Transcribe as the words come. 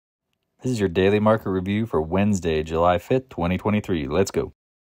This is your daily market review for Wednesday, July 5th, 2023. Let's go.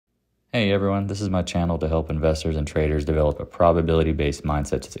 Hey everyone, this is my channel to help investors and traders develop a probability-based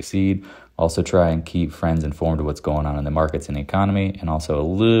mindset to succeed. Also try and keep friends informed of what's going on in the markets and the economy, and also a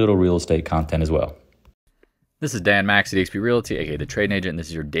little real estate content as well. This is Dan Max at eXp Realty, aka the Trading Agent, and this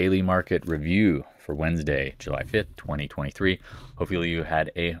is your daily market review for Wednesday, July 5th, 2023. Hopefully you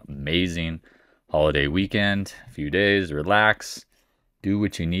had an amazing holiday weekend, a few days, relax, do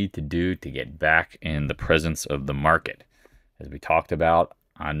what you need to do to get back in the presence of the market. As we talked about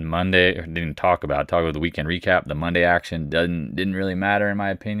on Monday, or didn't talk about the weekend recap, the Monday action didn't really matter in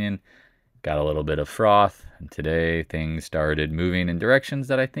my opinion. Got a little bit of froth, and today things started moving in directions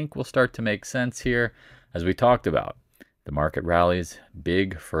that I think will start to make sense here. As we talked about, the market rallies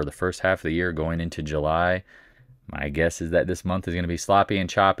big for the first half of the year going into July. My guess is that this month is going to be sloppy and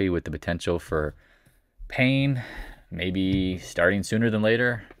choppy with the potential for pain, maybe starting sooner than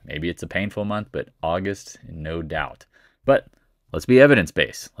later. Maybe it's a painful month, but August, no doubt. But let's be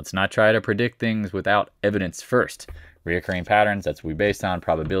evidence-based. Let's not try to predict things without evidence first. Reoccurring patterns, that's what we based on.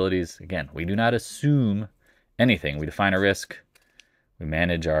 Probabilities, again, we do not assume anything. We define a risk. We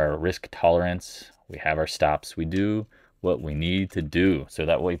manage our risk tolerance. We have our stops. We do what we need to do so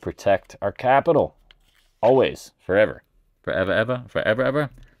that we protect our capital. Always, forever. Forever, ever, forever, ever.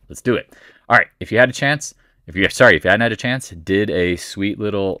 Let's do it. All right, if you had a chance, if you hadn't had a chance, did a sweet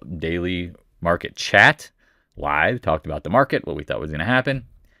little daily market chat live, talked about the market, what we thought was going to happen.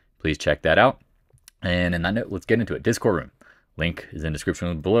 Please check that out. And in that note, let's get into it. Discord room. Link is in the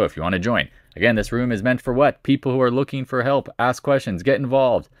description below if you want to join. Again, this room is meant for what? People who are looking for help, ask questions, get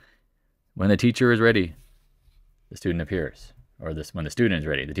involved. When the teacher is ready, the student appears. Or when the student is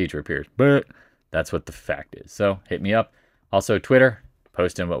ready, the teacher appears. But that's what the fact is. So hit me up. Also, Twitter,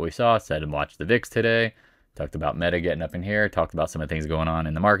 posting what we saw. Said and watch the VIX today. Talked about Meta getting up in here. Talked about some of the things going on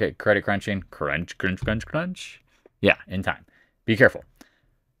in the market. Credit crunching. Crunch. Yeah, in time. Be careful.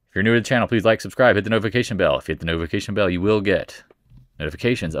 If you're new to the channel, please like, subscribe, hit the notification bell. If you hit the notification bell, you will get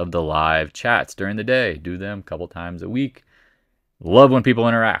notifications of the live chats during the day. Do them a couple times a week. Love when people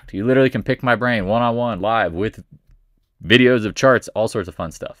interact. You literally can pick my brain one-on-one live with videos of charts, all sorts of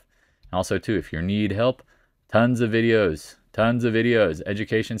fun stuff. And also, too, if you need help, tons of videos.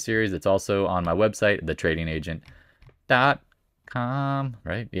 Education series. It's also on my website, thetradingagent.com,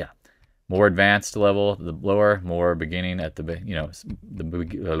 right? Yeah. More advanced level, the lower, more beginning at the, let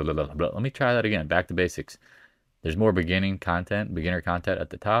me try that again. Back to basics. There's more beginner content at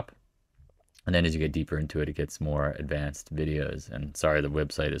the top. And then as you get deeper into it, it gets more advanced videos. And sorry, the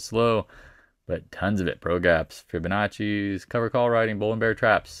website is slow, but tons of it. Pro gaps, Fibonacci's, cover call writing, bull and bear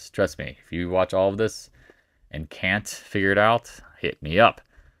traps. Trust me, if you watch all of this and can't figure it out, hit me up.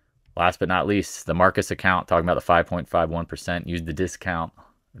 Last but not least, the Marcus account, talking about the 5.51%. Use the discount,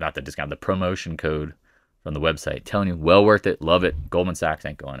 not the discount, the promotion code from the website. Telling you, well worth it, love it. Goldman Sachs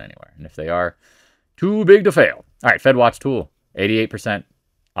ain't going anywhere. And if they are, too big to fail. All right, Fed Watch Tool, 88%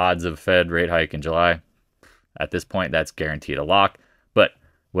 odds of Fed rate hike in July. At this point, that's guaranteed a lock. But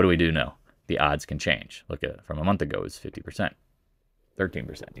what do we do know? The odds can change. Look at it. From a month ago, it was 50%,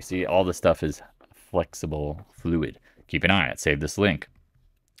 13%. You see, all this stuff is flexible, fluid. Keep an eye on it. Save this link.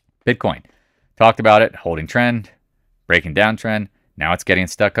 Bitcoin. Talked about it. Holding trend. Breaking down trend. Now it's getting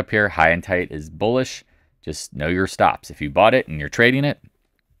stuck up here. High and tight is bullish. Just know your stops. If you bought it and you're trading it,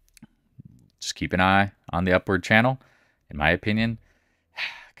 just keep an eye on the upward channel. In my opinion,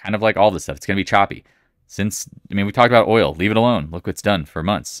 kind of like all this stuff, it's going to be choppy. We talked about oil. Leave it alone. Look what's done for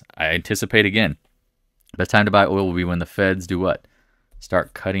months. I anticipate again, best time to buy oil will be when the Feds do what?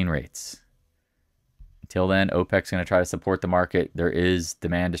 Start cutting rates. Until then, OPEC's going to try to support the market. There is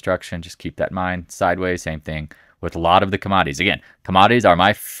demand destruction. Just keep that in mind. Sideways, same thing with a lot of the commodities. Again, commodities are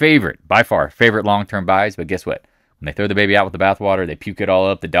my favorite, by far, favorite long-term buys. But guess what? When they throw the baby out with the bathwater, they puke it all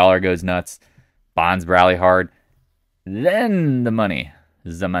up. The dollar goes nuts. Bonds rally hard. Then the money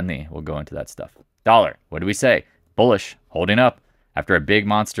will go into that stuff. Dollar, what do we say? Bullish, holding up after a big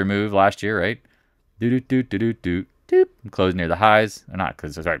monster move last year, right? Closed near the highs. Or not,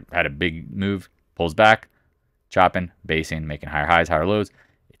 because had a big move. Pulls back, chopping, basing, making higher highs, higher lows.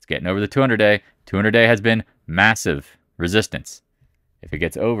 It's getting over the 200-day. 200-day has been massive resistance. If it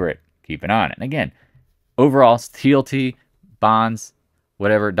gets over it, keep an eye on it. And again, overall, TLT, bonds,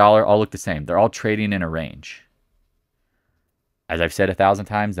 whatever, dollar, all look the same. They're all trading in a range. As I've said 1,000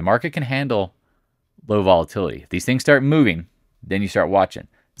 times, the market can handle low volatility. If these things start moving, then you start watching.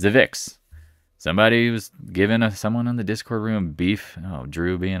 The VIX. Somebody was giving someone in the Discord room beef. Oh,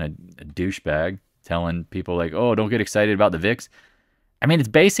 Drew being a douchebag, telling people like, oh, don't get excited about the VIX. I mean, it's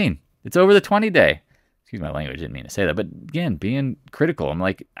basing. It's over the 20-day. Excuse my language, didn't mean to say that. But again, being critical. I'm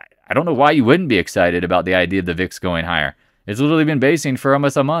like, I don't know why you wouldn't be excited about the idea of the VIX going higher. It's literally been basing for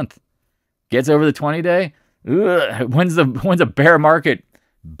almost a month. Gets over the 20-day. When's a bear market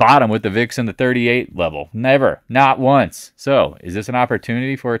bottom with the VIX in the 38 level? Never. Not once. So, is this an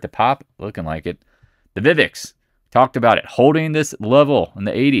opportunity for it to pop? Looking like it. The VIVIX. Talked about it. Holding this level in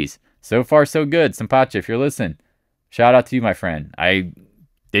the 80s. So far, so good. Sampacha, if you're listening, shout out to you, my friend. I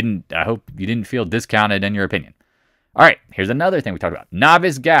hope you didn't feel discounted in your opinion. All right, here's another thing we talked about.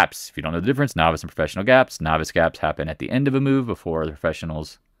 Novice gaps. If you don't know the difference, novice and professional gaps. Novice gaps happen at the end of a move before the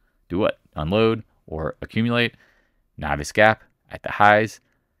professionals do what? Unload or accumulate. Novice gap at the highs.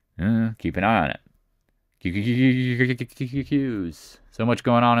 Keep an eye on it. Qs. So much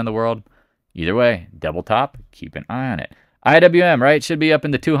going on in the world. Either way, double top. Keep an eye on it. IWM, right? Should be up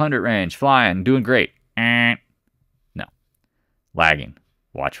in the 200 range. Flying. Doing great. No. Lagging.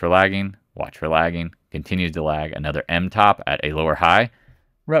 Watch for lagging. Watch for lagging. Continues to lag. Another M top at a lower high.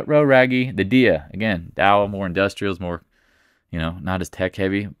 Rut-row raggy. The DIA. Again, Dow, more industrials, more, not as tech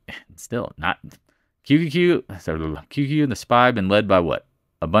heavy. Still not. QQQ and the SPY been led by what?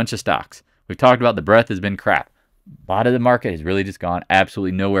 A bunch of stocks. We've talked about the breadth has been crap. A lot of the market has really just gone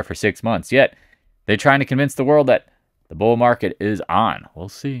absolutely nowhere for 6 months. Yet, they're trying to convince the world that the bull market is on. We'll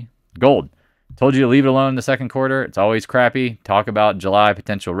see. Gold. Told you to leave it alone in the second quarter. It's always crappy. Talk about July,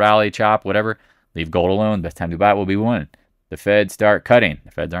 potential rally, chop, whatever. Leave gold alone. Best time to buy it will be when the Feds start cutting.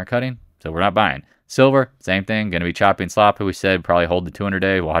 The Feds aren't cutting, so we're not buying. Silver, same thing. Going to be choppy and sloppy. We said probably hold the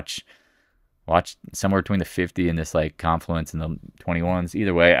 200-day. Watch somewhere between the 50 and this like confluence in the 21s.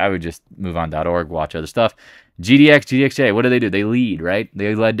 Either way, I would just move on .org, watch other stuff. GDXJ, what do? They lead, right?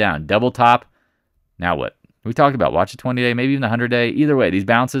 They led down. Double top. Now what? We talked about watch the 20-day, maybe even the 100-day. Either way, these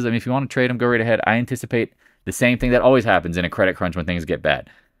bounces, if you want to trade them, go right ahead. I anticipate the same thing that always happens in a credit crunch when things get bad.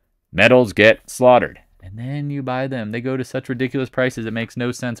 Metals get slaughtered. And then you buy them. They go to such ridiculous prices, it makes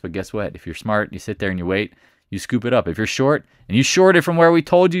no sense. But guess what? If you're smart, you sit there and you wait, you scoop it up. If you're short, and you short it from where we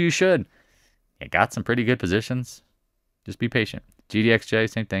told you should, you got some pretty good positions. Just be patient.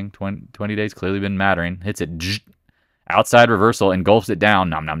 GDXJ, same thing. 20 days clearly been mattering. Hits it. Outside reversal, engulfs it down.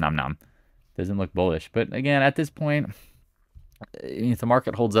 Nom, nom, nom, nom. Doesn't look bullish. But again, at this point, if the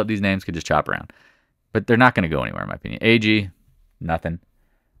market holds up, these names could just chop around. But they're not going to go anywhere, in my opinion. AG, nothing.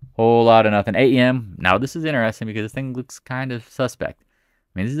 Whole lot of nothing. AEM, now this is interesting because this thing looks kind of suspect. I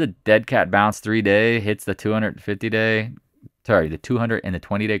mean, this is a dead cat bounce 3-day, hits the 250-day, sorry, the 200 and the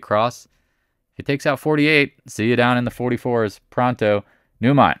 20-day cross. If it takes out 48, see you down in the 44s pronto.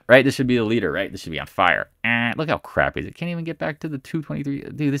 Newmont, right? This should be the leader, right? This should be on fire. Look how crappy it can't even get back to the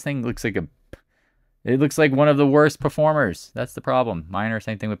 223. Dude, this thing looks like it looks like one of the worst performers. That's the problem. Miner,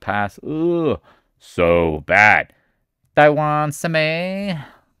 same thing with PAAS. Ugh, so bad. Taiwan Same.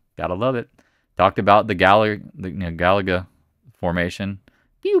 Gotta love it. Talked about the Galaga formation.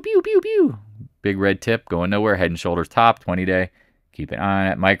 Pew, pew, pew, pew. Big red tip going nowhere. Head and shoulders top, 20-day. Keep an eye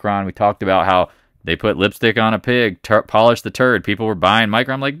on it. Micron, we talked about how they put lipstick on a pig, polish the turd. People were buying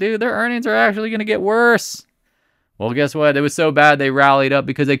Micron. I'm like, dude, their earnings are actually going to get worse. Well, guess what? It was so bad they rallied up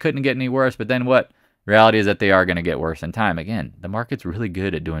because they couldn't get any worse. But then what? Reality is that they are going to get worse in time. Again, the market's really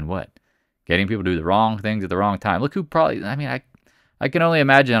good at doing what? Getting people to do the wrong things at the wrong time. Look who probably, I can only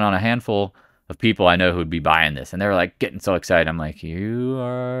imagine on a handful of people I know who'd be buying this. And they're like getting so excited. I'm like, you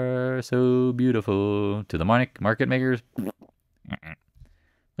are so beautiful. To the market makers.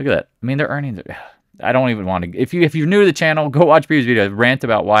 Look at that. I mean, their earnings are, I don't even want to. If you're new to the channel, go watch previous videos. Rant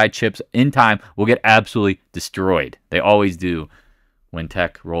about why chips in time will get absolutely destroyed. They always do when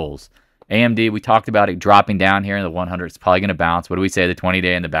tech rolls. AMD, we talked about it dropping down here in the 100. It's probably going to bounce. What do we say? The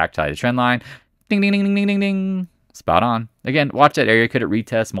 20-day in the back side of the trend line. Ding, ding, ding, ding, ding, ding, ding. Spot on. Again, watch that area. Could it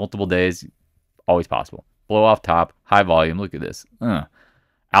retest multiple days? Always possible. Blow off top. High volume. Look at this.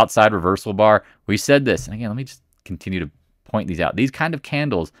 Outside reversal bar. We said this. And again, let me just continue to point these out. These kind of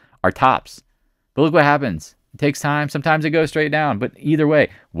candles are tops. But look what happens. It takes time. Sometimes it goes straight down. But either way,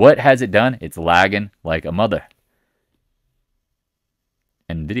 what has it done? It's lagging like a mother.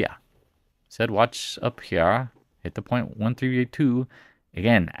 NVDA. Said watch up here. Hit the 0.1382.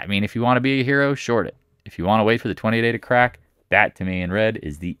 Again, I mean, if you want to be a hero, short it. If you want to wait for the 20-day to crack, that to me in red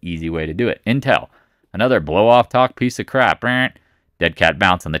is the easy way to do it. Intel. Another blow-off talk piece of crap. Dead cat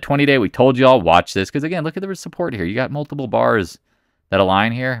bounce on the 20-day. We told you all watch this. Because again, look at the support here. You got multiple bars that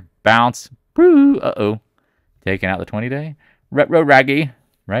align here. Bounce. Uh-oh. Taking out the 20-day. Retro raggy.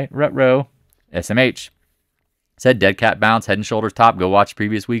 Right? Retro. SMH. Said dead cat bounce. Head and shoulders top. Go watch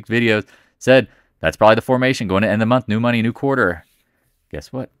previous week's videos. Said that's probably the formation going to end the month. New money, new quarter.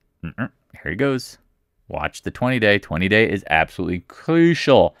 Guess what? Here he goes. Watch the 20-day. 20-day is absolutely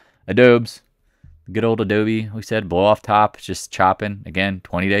crucial. Adobes. Good old Adobe, we said, blow off top, just chopping. Again,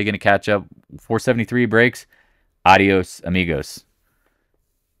 20-day going to catch up. 473 breaks. Adios, amigos.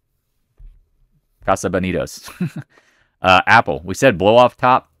 Casa Bonitos. Apple, we said blow off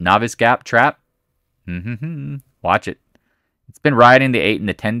top, novice gap, trap. Watch it. It's been riding the 8 and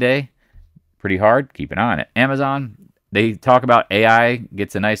the 10-day pretty hard. Keep an eye on it. Amazon, they talk about AI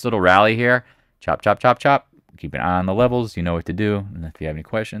gets a nice little rally here. Chop, chop, chop, chop. Keep an eye on the levels. You know what to do. And if you have any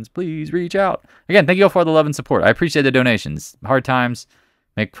questions, please reach out. Again, thank you all for the love and support. I appreciate the donations. Hard times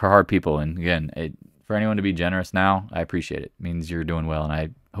make for hard people. And again, for anyone to be generous now, I appreciate it. It means you're doing well,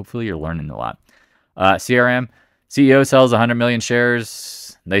 and hopefully you're learning a lot. CRM, CEO sells 100 million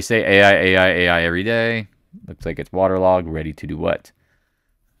shares. They say AI every day. Looks like it's waterlogged, ready to do what?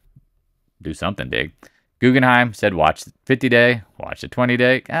 Do something big. Guggenheim said watch the 50-day, watch the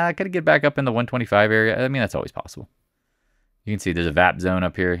 20-day. Got to get back up in the 125 area. I mean, that's always possible. You can see there's a VAP zone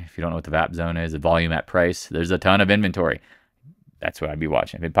up here. If you don't know what the VAP zone is, a volume at price. There's a ton of inventory. That's what I'd be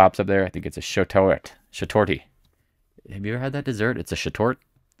watching. If it pops up there, I think it's a Shatorti. Have you ever had that dessert? It's a Shatort.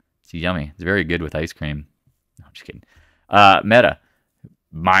 It's yummy. It's very good with ice cream. No, I'm just kidding. Meta.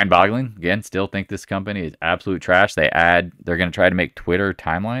 Mind-boggling. Again, still think this company is absolute trash. They're going to try to make Twitter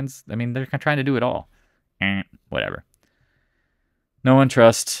timelines. I mean, they're trying to do it all. Whatever. No one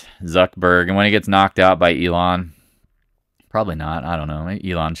trusts Zuckerberg. And when he gets knocked out by Elon, probably not. I don't know.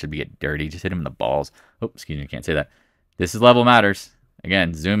 Maybe Elon should get dirty. Just hit him in the balls. Oh, excuse me. I can't say that. This is level matters.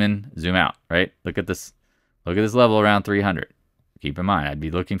 Again, zoom in, zoom out, right? Look at this. Look at this level around 300. Keep in mind, I'd be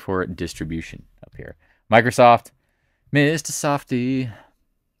looking for distribution up here. Microsoft, Mr. Softy.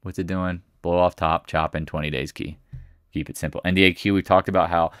 What's it doing? Blow off top, chop in 20 days key. Keep it simple. NDAQ, we talked about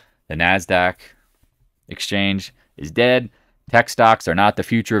how the NASDAQ exchange is dead. Tech stocks are not the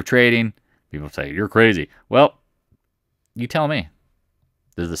future of trading. People say, you're crazy. Well, you tell me.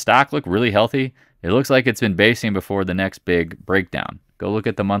 Does the stock look really healthy? It looks like it's been basing before the next big breakdown. Go look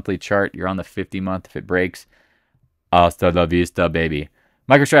at the monthly chart. You're on the 50-month. If it breaks, hasta la vista, baby.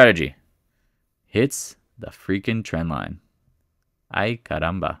 MicroStrategy hits the freaking trend line. Ay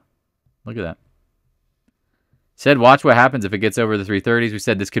caramba. Look at that. Said watch what happens if it gets over the 330s. We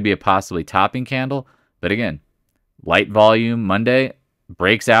said this could be a possibly topping candle. But again, light volume Monday,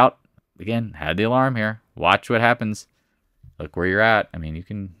 breaks out. Again, had the alarm here. Watch what happens. Look where you're at. I mean,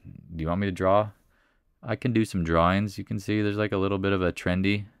 do you want me to draw? I can do some drawings. You can see there's like a little bit of a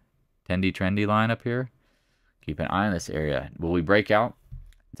trendy line up here. Keep an eye on this area. Will we break out?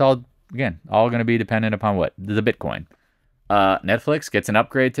 It's all going to be dependent upon what? The Bitcoin. Netflix gets an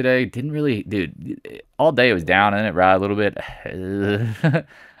upgrade today. Didn't really, dude, all day it was down and it rallied a little bit.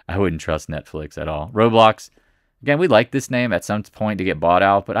 I wouldn't trust Netflix at all. Roblox. Again, we like this name at some point to get bought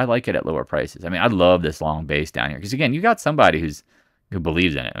out, but I like it at lower prices. I mean, I love this long base down here because, again, you got somebody who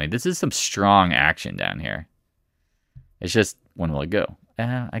believes in it. I mean, this is some strong action down here. It's just, when will it go?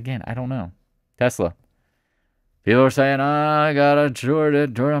 Again, I don't know. Tesla. People are saying, I got to short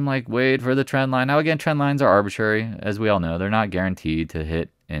it. I'm like, wait for the trend line. Now, again, trend lines are arbitrary, as we all know. They're not guaranteed to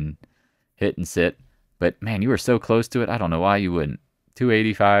hit and sit. But, man, you were so close to it. I don't know why you wouldn't.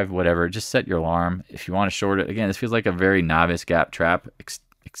 285, whatever. Just set your alarm if you want to short it. Again, this feels like a very novice gap trap,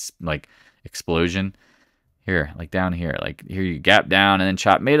 like explosion. Here, like down here. Like here you gap down and then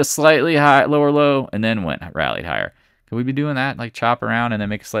chop. Made a slightly lower low and then rallied higher. Could we be doing that? Like chop around and then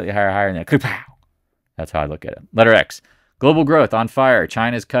make a slightly higher and then pow. That's how I look at it. Letter X. Global growth on fire.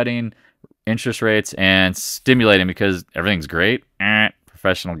 China's cutting interest rates and stimulating because everything's great.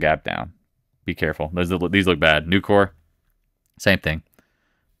 Professional gap down. Be careful. These look bad. Nucor. Same thing.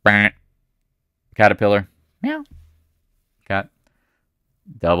 Caterpillar. Meow. Got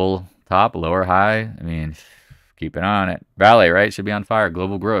double top, lower high. I mean, keep an eye on it. VALE, right? Should be on fire.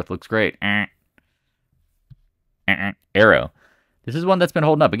 Global growth. Looks great. Arrow. This is one that's been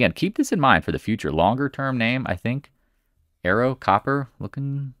holding up. Again, keep this in mind for the future. Longer term name, I think. Arrow, copper,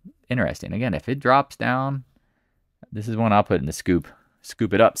 looking interesting. Again, if it drops down, this is one I'll put in the scoop.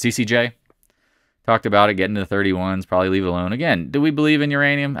 Scoop it up. CCJ. Talked about it, getting to the 31s, probably leave it alone. Again, do we believe in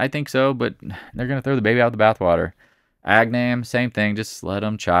uranium? I think so, but they're going to throw the baby out with the bathwater. Agname, same thing. Just let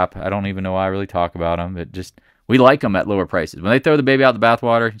them chop. I don't even know why I really talk about them, but just we like them at lower prices. When they throw the baby out the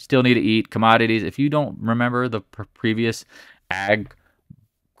bathwater, you still need to eat commodities. If you don't remember the previous ag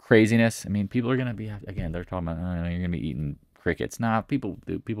craziness, I mean, people are going to be, again, they're talking about, you're going to be eating crickets. Nah, people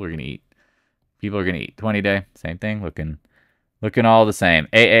are going to eat. People are going to eat. 20-day, same thing. Looking all the same.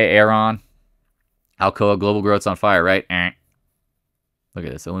 AA Aeron. Alcoa, global growth's on fire, right? Look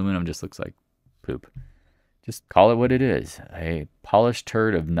at this. Aluminum just looks like poop. Just call it what it is. A polished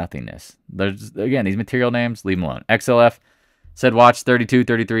turd of nothingness. There's, again, these material names, leave them alone. XLF, Said watch 32,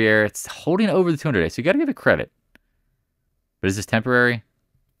 33 area. It's holding over the 200 day, so you got to give it credit. But is this temporary?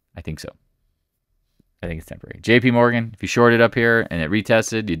 I think so. I think it's temporary. JP Morgan, if you shorted up here and it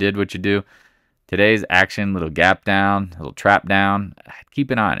retested, you did what you do. Today's action, little gap down, little trap down.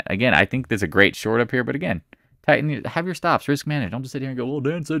 Keep an eye on it. Again, I think there's a great short up here, but again, tighten, have your stops, risk manage. Don't just sit here and go, well,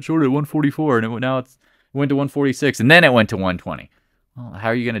 Dan said short at 144, and now it went to 146, and then it went to 120. Well, how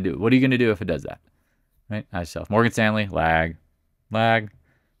are you going to do it? What are you going to do if it does that? Right? Ask yourself. Morgan Stanley, lag.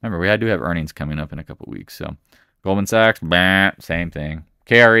 Remember, we do have earnings coming up in a couple weeks. So Goldman Sachs, same thing.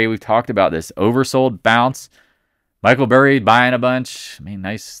 KRE, we've talked about this. Oversold bounce. Michael Burry buying a bunch. I mean,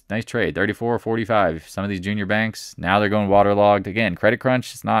 nice trade. 34, 45. Some of these junior banks, now they're going waterlogged. Again, credit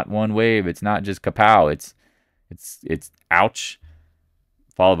crunch, it's not one wave. It's not just kapow. It's ouch,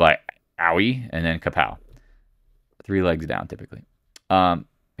 followed by owie, and then kapow. 3 legs down, typically. Here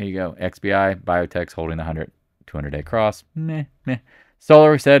you go. XBI, biotech's holding 100, 200-day cross. Meh.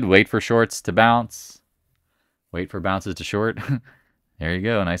 Solar, we said, wait for shorts to bounce. Wait for bounces to short. There you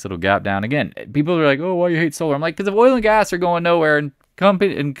go. Nice little gap down. Again, people are like, oh, why you hate solar? I'm like, because if oil and gas are going nowhere and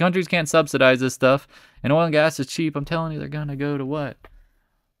countries can't subsidize this stuff, and oil and gas is cheap, I'm telling you, they're going to go to what?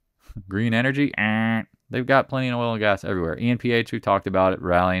 Green energy? They've got plenty of oil and gas everywhere. ENPH, we talked about it,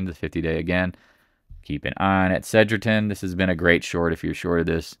 rallying to the 50-day again. Keep an eye on it. Cedriton, this has been a great short if you're shorted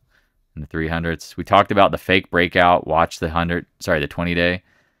this in the 300s. We talked about the fake breakout. Watch the 20-day.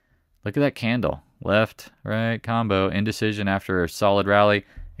 Look at that candle. Left, right, combo, indecision after a solid rally.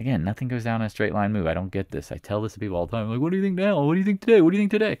 Again, nothing goes down in a straight line move. I don't get this. I tell this to people all the time. I'm like, what do you think now? What do you think today? What do you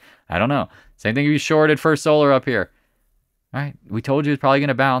think today? I don't know. Same thing if you shorted First Solar up here. All right, we told you it's probably going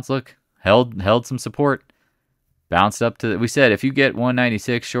to bounce. Look, held some support. Bounced up to, we said if you get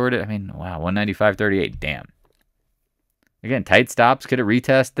 196 shorted, I mean, wow, 195.38, damn. Again, tight stops, get a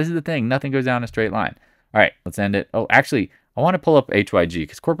retest. This is the thing. Nothing goes down a straight line. All right, let's end it. Oh, actually, I want to pull up HYG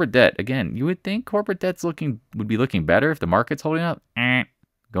because corporate debt, again, you would think corporate debt's would be looking better if the market's holding up.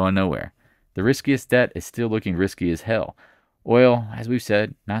 Going nowhere. The riskiest debt is still looking risky as hell. Oil, as we've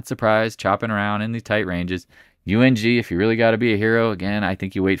said, not surprised, chopping around in these tight ranges. UNG, if you really got to be a hero, again, I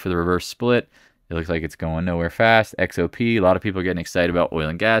think you wait for the reverse split. It looks like it's going nowhere fast. XOP, a lot of people are getting excited about oil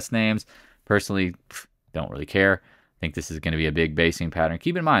and gas names. Personally, don't really care. I think this is going to be a big basing pattern.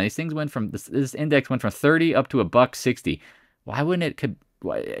 Keep in mind, these things went from, this index went from 30 up to $1.60. Why wouldn't it,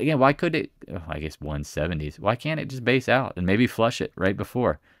 why could it, I guess 170s. Why can't it just base out and maybe flush it right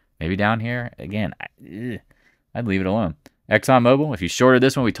before? Maybe down here. Again, I'd leave it alone. ExxonMobil, if you shorted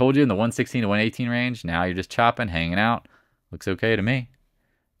this one, we told you in the 116 to 118 range. Now you're just chopping, hanging out. Looks okay to me.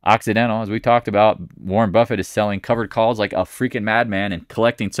 Occidental, as we talked about, Warren Buffett is selling covered calls like a freaking madman and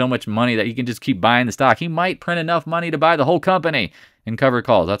collecting so much money that he can just keep buying the stock. He might print enough money to buy the whole company in covered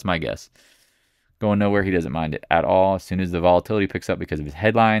calls. That's my guess. Going nowhere, he doesn't mind it at all. As soon as the volatility picks up because of his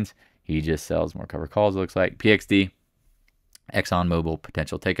headlines, he just sells more covered calls, it looks like. PXD, ExxonMobil,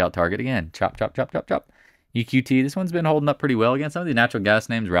 potential takeout target again. Chop. EQT, this one's been holding up pretty well. Again, some of the natural gas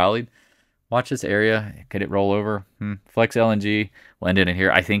names rallied. Watch this area. Could it roll over? Flex LNG, we'll end it in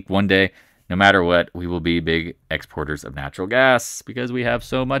here. I think one day, no matter what, we will be big exporters of natural gas because we have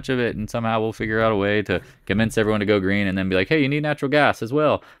so much of it, and somehow we'll figure out a way to convince everyone to go green and then be like, hey, you need natural gas as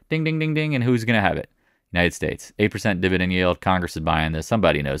well. Ding, ding, ding, ding. And who's going to have it? United States. 8% dividend yield. Congress is buying this.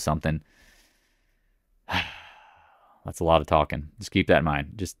 Somebody knows something. That's a lot of talking. Just keep that in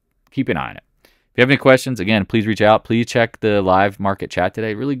mind. Just keep an eye on it. If you have any questions, again, please reach out. Please check the live market chat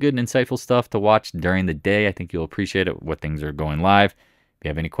today. Really good and insightful stuff to watch during the day. I think you'll appreciate it, what things are going live. If you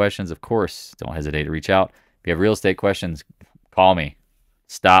have any questions, of course, don't hesitate to reach out. If you have real estate questions, call me.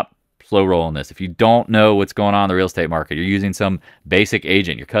 Stop slow rolling this. If you don't know what's going on in the real estate market, you're using some basic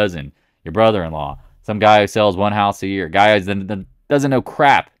agent, your cousin, your brother-in-law, some guy who sells one house a year, guy who doesn't know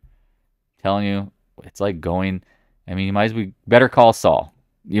crap. I'm telling you, it's like going, I mean, you might as well, better call Saul.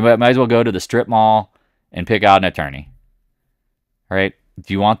 You might as well go to the strip mall and pick out an attorney. All right? If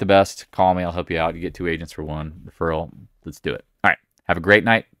you want the best, call me. I'll help you out. You get 2 agents for 1 referral. Let's do it. All right. Have a great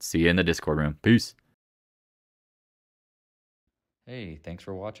night. See you in the Discord room. Peace. Hey, thanks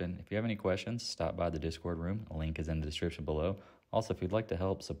for watching. If you have any questions, stop by the Discord room. A link is in the description below. Also, if you'd like to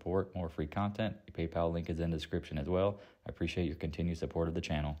help support more free content, the PayPal link is in the description as well. I appreciate your continued support of the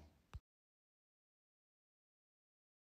channel.